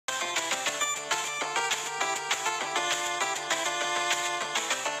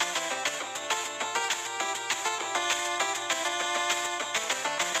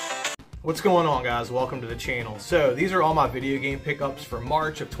What's going on, guys? Welcome to the channel. So these are all my video game pickups for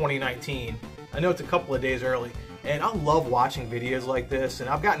March of 2019. I know it's a couple of days early, and I love watching videos like this, and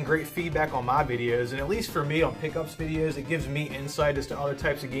I've gotten great feedback on my videos, and at least for me on pickups videos, it gives me insight as to other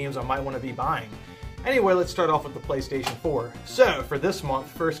types of games I might want to be buying. Anyway, let's start off with the PlayStation 4. So for this month,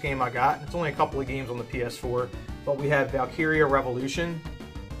 first game I got, it's only a couple of games on the PS4, but we have Valkyria Revolution.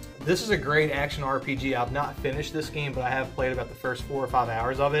 This is a great action RPG. I've not finished this game, but I have played about the first 4 or 5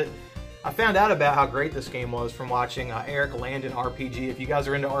 hours of it. I found out about how great this game was from watching Eric Landon RPG. If you guys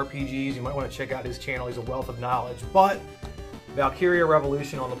are into RPGs, you might want to check out his channel. He's a wealth of knowledge. But Valkyria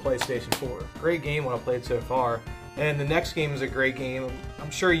Revolution on the PlayStation 4. Great game what I played so far. And the next game is a great game. I'm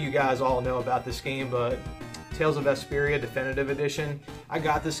sure you guys all know about this game, but Tales of Vesperia Definitive Edition. I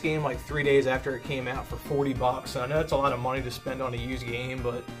got this game like 3 days after it came out for 40 bucks. I know it's a lot of money to spend on a used game,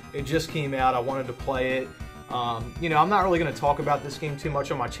 but it just came out. I wanted to play it. You know, I'm not really going to talk about this game too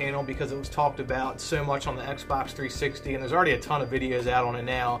much on my channel because it was talked about so much on the Xbox 360, and there's already a ton of videos out on it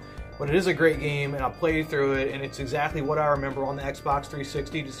now. But it is a great game, and I played through it, and it's exactly what I remember on the Xbox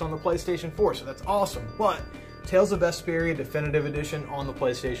 360, just on the PlayStation 4, so that's awesome. But Tales of Vesperia Definitive Edition on the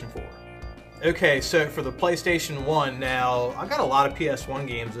PlayStation 4. Okay, so for the PlayStation 1 now, I got a lot of PS1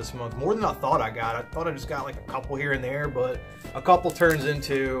 games this month, more than I thought I got. I thought I just got like a couple here and there, but a couple turns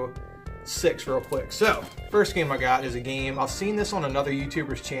into 6 real quick. So, first game I got is a game, I've seen this on another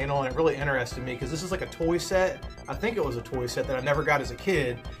YouTuber's channel, and it really interested me because this is like a toy set. I think it was a toy set that I never got as a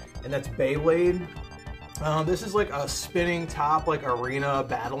kid, and that's Beyblade. This is like a spinning top, like arena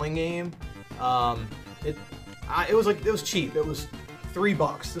battling game. It was cheap. It was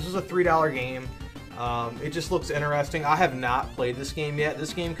 $3. This was a $3 game. It just looks interesting. I have not played this game yet.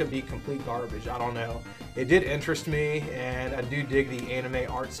 This game could be complete garbage. I don't know. It did interest me, and I do dig the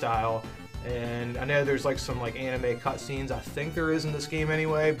anime art style. And I know there's like some like anime cutscenes. I think there is in this game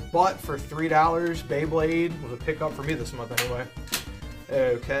anyway. But for $3, Beyblade was a pickup for me this month anyway.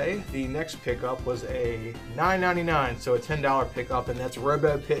 Okay, the next pickup was a $9.99, so a $10 pickup, and that's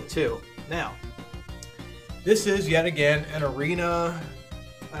Robo Pit 2. Now, this is yet again an arena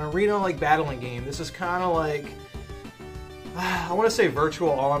like battling game. This is kind of like, I want to say Virtual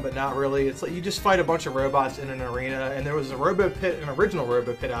On, but not really. It's like you just fight a bunch of robots in an arena, and there was a Robo Pit, an original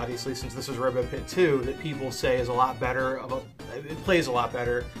Robo Pit, obviously, since this is Robo Pit 2, that people say is a lot better. It plays a lot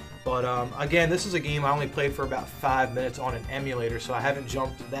better. But again, this is a game I only played for about 5 minutes on an emulator, so I haven't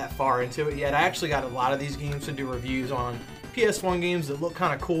jumped that far into it yet. I actually got a lot of these games to do reviews on PS1 games that look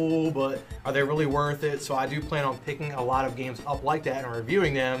kind of cool, but are they really worth it? So I do plan on picking a lot of games up like that and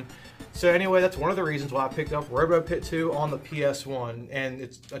reviewing them. So anyway, that's one of the reasons why I picked up Robo Pit 2 on the PS1, and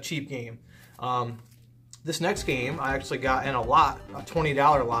it's a cheap game. This next game I actually got in a lot, a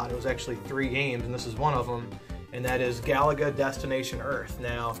 $20 lot. It was actually 3 games, and this is one of them, and that is Galaga Destination Earth.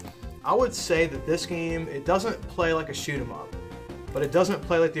 Now, I would say that this game, it doesn't play like a shoot 'em up, but it doesn't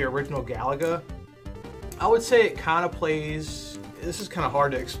play like the original Galaga. I would say it kind of plays, this is kind of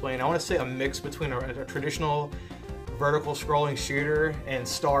hard to explain, I want to say a mix between a traditional vertical scrolling shooter and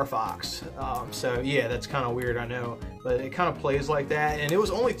Star Fox. So yeah, that's kind of weird, I know, but it kind of plays like that, and it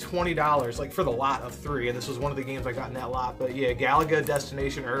was only $20, like for the lot of 3, and this was one of the games I got in that lot. But yeah, Galaga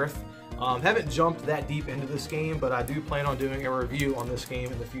Destination Earth. Haven't jumped that deep into this game, but I do plan on doing a review on this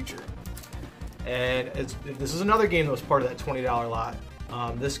game in the future. And this is another game that was part of that $20 lot.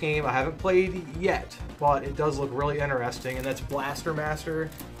 This game I haven't played yet, but it does look really interesting, and that's Blaster Master.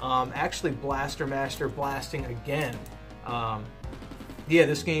 Actually, Blaster Master Blasting Again. Yeah,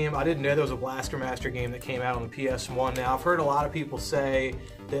 this game, I didn't know there was a Blaster Master game that came out on the PS1. Now, I've heard a lot of people say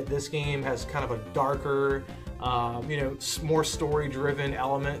that this game has kind of a darker, you know, more story-driven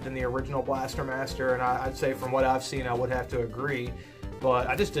element than the original Blaster Master, and I'd say from what I've seen, I would have to agree. But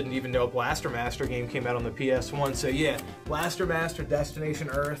I just didn't even know a Blaster Master game came out on the PS1. So yeah, Blaster Master Destination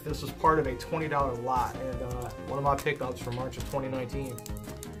Earth. This was part of a $20 lot, and one of my pickups for March of 2019.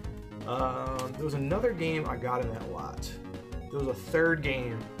 There was another game I got in that lot. There was a third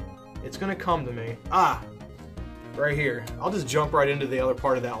game. It's gonna come to me. Right here. I'll just jump right into the other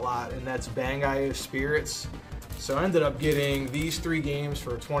part of that lot, and that's Bangai-O Spirits. So I ended up getting these 3 games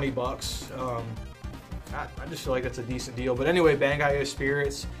for 20 bucks. I just feel like that's a decent deal. But anyway, Bangai-O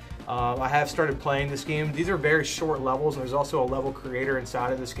Spirits. I have started playing this game. These are very short levels, and there's also a level creator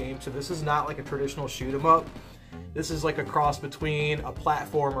inside of this game. So this is not like a traditional shoot 'em up. This is like a cross between a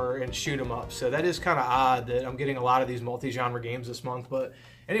platformer and shoot 'em up. So that is kind of odd that I'm getting a lot of these multi-genre games this month. But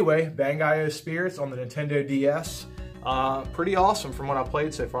anyway, Bangai-O Spirits on the Nintendo DS. Pretty awesome from what I've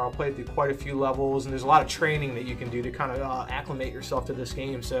played so far. I've played through quite a few levels, and there's a lot of training that you can do to kind of acclimate yourself to this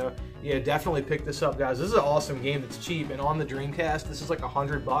game. So yeah, definitely pick this up, guys. This is an awesome game that's cheap, and on the Dreamcast, this is like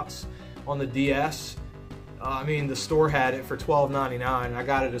 $100. on the DS. I mean, the store had it for $12.99, and I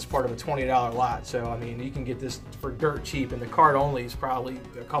got it as part of a $20 lot. So, I mean, you can get this for dirt cheap, and the card only is probably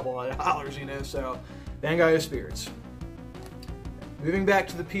a couple of dollars, you know. So, Bangai Spirits. Moving back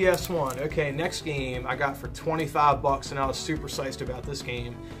to the PS1. Okay, next game I got for 25 bucks, and I was super psyched about this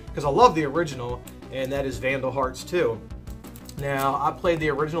game because I love the original, and that is Vandal Hearts 2. Now, I played the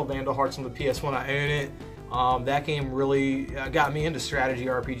original Vandal Hearts on the PS1. I own it. That game really got me into strategy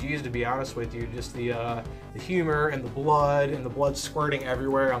RPGs, to be honest with you. Just the humor and the blood squirting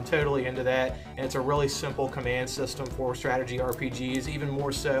everywhere. I'm totally into that, and it's a really simple command system for strategy RPGs, even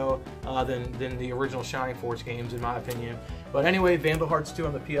more so than the original Shining Force games, in my opinion. But anyway, Vandal Hearts 2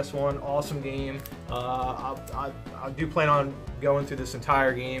 on the PS1, awesome game. I do plan on going through this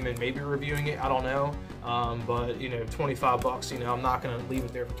entire game and maybe reviewing it. I don't know. But you know, 25 bucks, you know, I'm not going to leave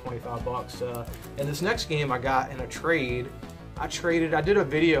it there for 25 bucks. And this next game I got in a trade. I did a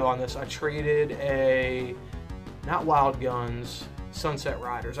video on this. I traded not Wild Guns, Sunset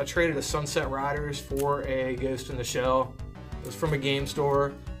Riders. I traded a Sunset Riders for a Ghost in the Shell. It was from a game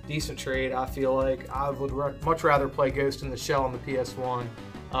store. Decent trade, I feel like. I would much rather play Ghost in the Shell on the PS1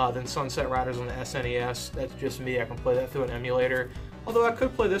 than Sunset Riders on the SNES. That's just me. I can play that through an emulator. Although I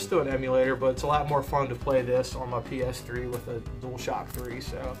could play this through an emulator, but it's a lot more fun to play this on my PS3 with a DualShock 3.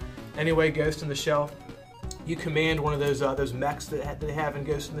 So anyway, Ghost in the Shell. You command one of those mechs that they have in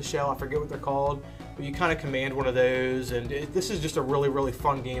Ghost in the Shell. I forget what they're called, but you kind of command one of those. And this is just a really, really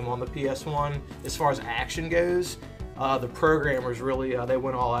fun game on the PS1 as far as action goes. The programmers really, they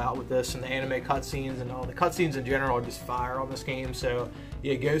went all out with this, and the anime cutscenes and all the cutscenes in general are just fire on this game. So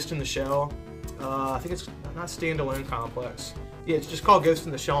yeah, Ghost in the Shell. I think it's not Standalone Complex. Yeah, it's just called Ghost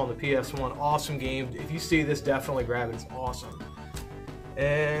in the Shell on the PS1. Awesome game. If you see this, definitely grab it. It's awesome.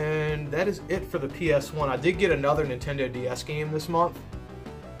 And that is it for the PS1. I did get another Nintendo DS game this month.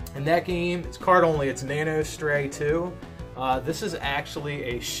 And that game, it's card only. It's Nano Stray 2. This is actually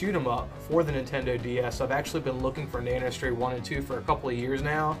a shoot 'em up for the Nintendo DS. I've actually been looking for Nano Stray 1 and 2 for a couple of years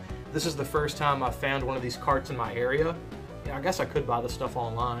now. This is the first time I've found one of these carts in my area. Yeah, I guess I could buy this stuff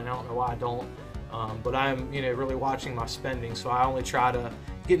online. I don't know why I don't. But I'm, you know, really watching my spending, so I only try to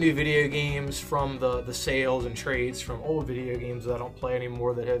get new video games from the sales and trades from old video games that I don't play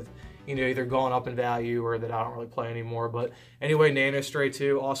anymore, that have, you know, either gone up in value or that I don't really play anymore. But anyway, Nano Stray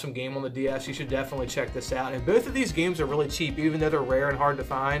 2, awesome game on the DS. You should definitely check this out. And both of these games are really cheap, even though they're rare and hard to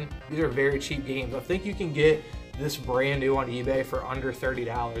find. These are very cheap games. I think you can get this brand new on eBay for under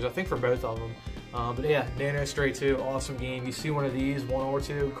 $30, I think, for both of them. But yeah, Nano Stray 2, awesome game. You see one of these, one or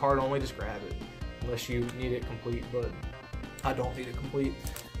two, card only, just grab it. Unless you need it complete, but I don't need it complete.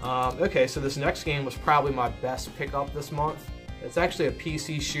 Okay, so this next game was probably my best pickup this month. It's actually a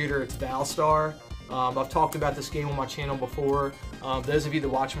PC shooter. It's Valstar. I've talked about this game on my channel before. Those of you that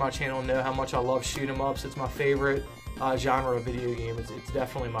watch my channel know how much I love shoot 'em ups. It's my favorite genre of video game. It's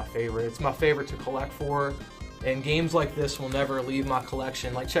definitely my favorite. It's my favorite to collect for, and games like this will never leave my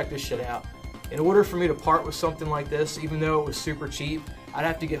collection. Like, check this shit out. In order for me to part with something like this, even though it was super cheap, I'd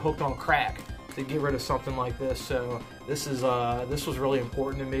have to get hooked on crack to get rid of something like this. So this was really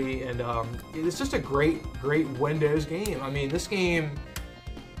important to me, and it's just a great Windows game. I mean, this game,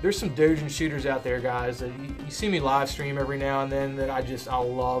 there's some Dojin shooters out there, guys, that you see me live stream every now and then that I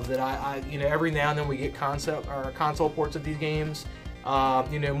love, that I you know, every now and then we get console ports of these games.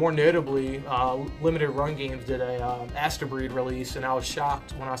 You know, more notably, Limited Run Games did a Astabreed release, and I was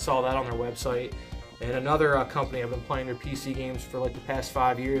shocked when I saw that on their website. And another company I've been playing their PC games for like the past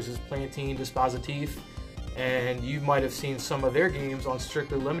 5 years is Plantine Dispositif, and you might have seen some of their games on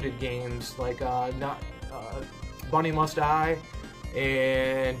Strictly Limited Games, like Bunny Must Die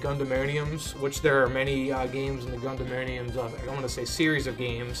and Gundamoniums, which there are many games in the Gundamoniums, I want to say series of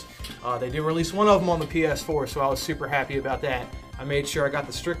games. They did release one of them on the PS4, so I was super happy about that. I made sure I got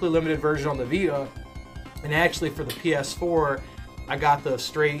the Strictly Limited version on the Vita, and actually for the PS4, I got the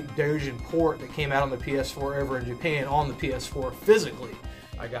straight Dojin port that came out on the PS4 over in Japan on the PS4 physically.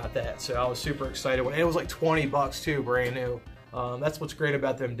 I got that, so I was super excited. And it was like 20 bucks too, brand new. That's what's great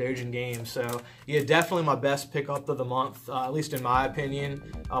about them Dojin games. So yeah, definitely my best pickup of the month, at least in my opinion.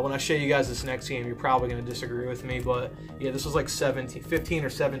 When I show you guys this next game, you're probably going to disagree with me, but yeah, this was like $15 or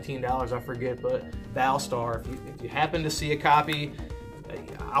 $17, I forget. But Valstar, if you happen to see a copy,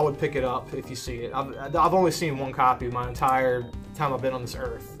 I would pick it up if you see it. I've only seen one copy my entire time I've been on this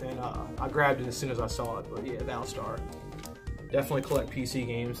earth, and I grabbed it as soon as I saw it. But yeah, Valstar. Definitely collect PC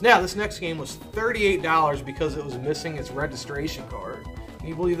games. Now, this next game was $38 because it was missing its registration card. Can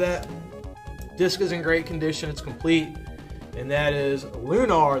you believe that? Disc is in great condition. It's complete. And that is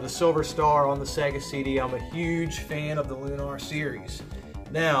Lunar, the Silver Star on the Sega CD. I'm a huge fan of the Lunar series.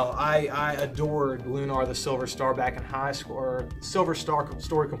 Now, I adored Lunar the Silver Star back in high school, or Silver Star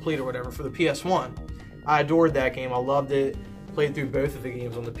Story Complete or whatever, for the PS1. I adored that game. I loved it. Played through both of the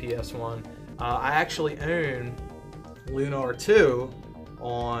games on the PS1. I actually own Lunar 2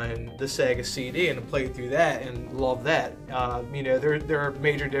 on the Sega CD and played through that and loved that. You know, there are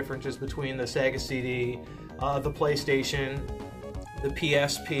major differences between the Sega CD, the PlayStation, the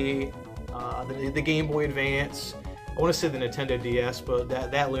PSP, the Game Boy Advance. I want to say the Nintendo DS, but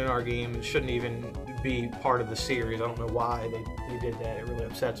that Lunar game shouldn't even be part of the series. I don't know why they did that. It really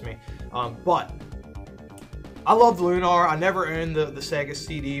upsets me. But I loved Lunar. I never owned the Sega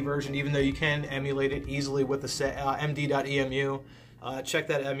CD version, even though you can emulate it easily with the MD.EMU. Check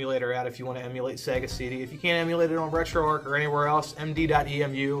that emulator out if you want to emulate Sega CD. If you can't emulate it on RetroArch or anywhere else,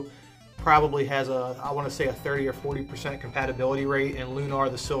 MD.EMU probably has I want to say a 30 or 40% compatibility rate, and Lunar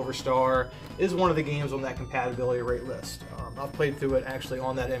the Silver Star is one of the games on that compatibility rate list. I've played through it actually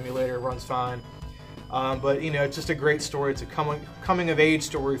on that emulator. It runs fine. But you know, it's just a great story. It's a coming of age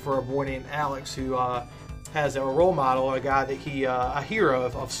story for a boy named Alex who has a role model, a guy that a hero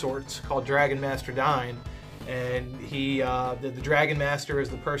of sorts, called Dragon Master Dine. And the Dragon Master is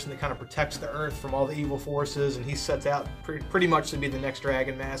the person that kind of protects the Earth from all the evil forces, and he sets out pretty much to be the next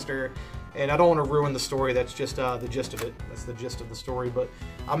Dragon Master. And I don't want to ruin the story. That's just the gist of it. That's the gist of the story. But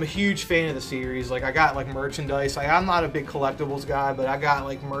I'm a huge fan of the series. Like, I got like merchandise. I'm not a big collectibles guy, but I got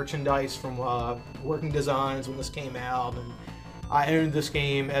like merchandise from Working Designs when this came out, and I owned this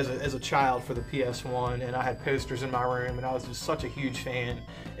game as a child for the PS1, and I had posters in my room, and I was just such a huge fan.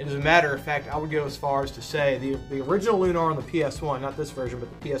 And as a matter of fact, I would go as far as to say the original Lunar on the PS1, not this version, but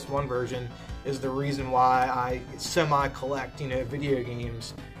the PS1 version, is the reason why I semi-collect, you know, video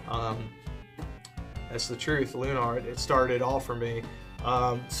games. That's the truth. Lunar, it started it all for me.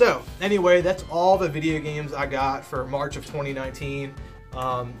 So anyway, that's all the video games I got for March of 2019.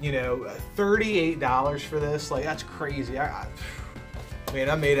 You know, $38 for this, like, that's crazy. Man,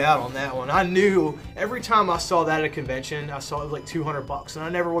 I made out on that one. I knew every time I saw that at a convention, I saw it was like $200, and I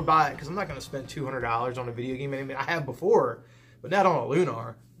never would buy it because I'm not going to spend $200 on a video game. I mean, I have before, but not on a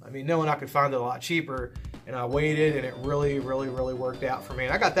Lunar. I mean, knowing I could find it a lot cheaper, and I waited, and it really, really, really worked out for me.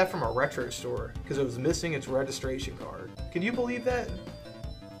 And I got that from a retro store because it was missing its registration card. Can you believe that?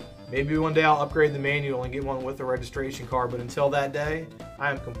 Maybe one day I'll upgrade the manual and get one with a registration card, but until that day,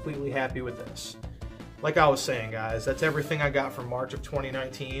 I am completely happy with this. Like I was saying, guys, that's everything I got from March of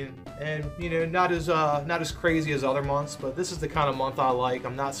 2019, and you know, not as crazy as other months, but this is the kind of month I like.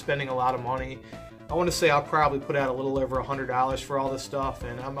 I'm not spending a lot of money. I want to say I'll probably put out a little over $100 for all this stuff,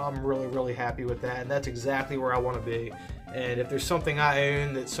 and I'm really, really happy with that, and that's exactly where I want to be. And if there's something I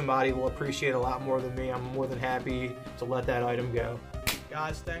own that somebody will appreciate a lot more than me, I'm more than happy to let that item go.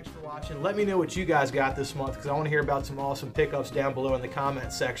 Guys, thanks for watching. Let me know what you guys got this month, because I want to hear about some awesome pickups down below in the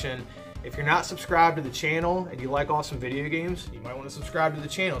comments section. If you're not subscribed to the channel and you like awesome video games, you might want to subscribe to the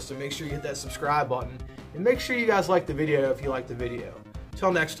channel, so make sure you hit that subscribe button. And make sure you guys like the video if you like the video.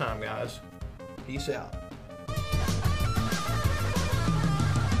 Till next time, guys. Peace out.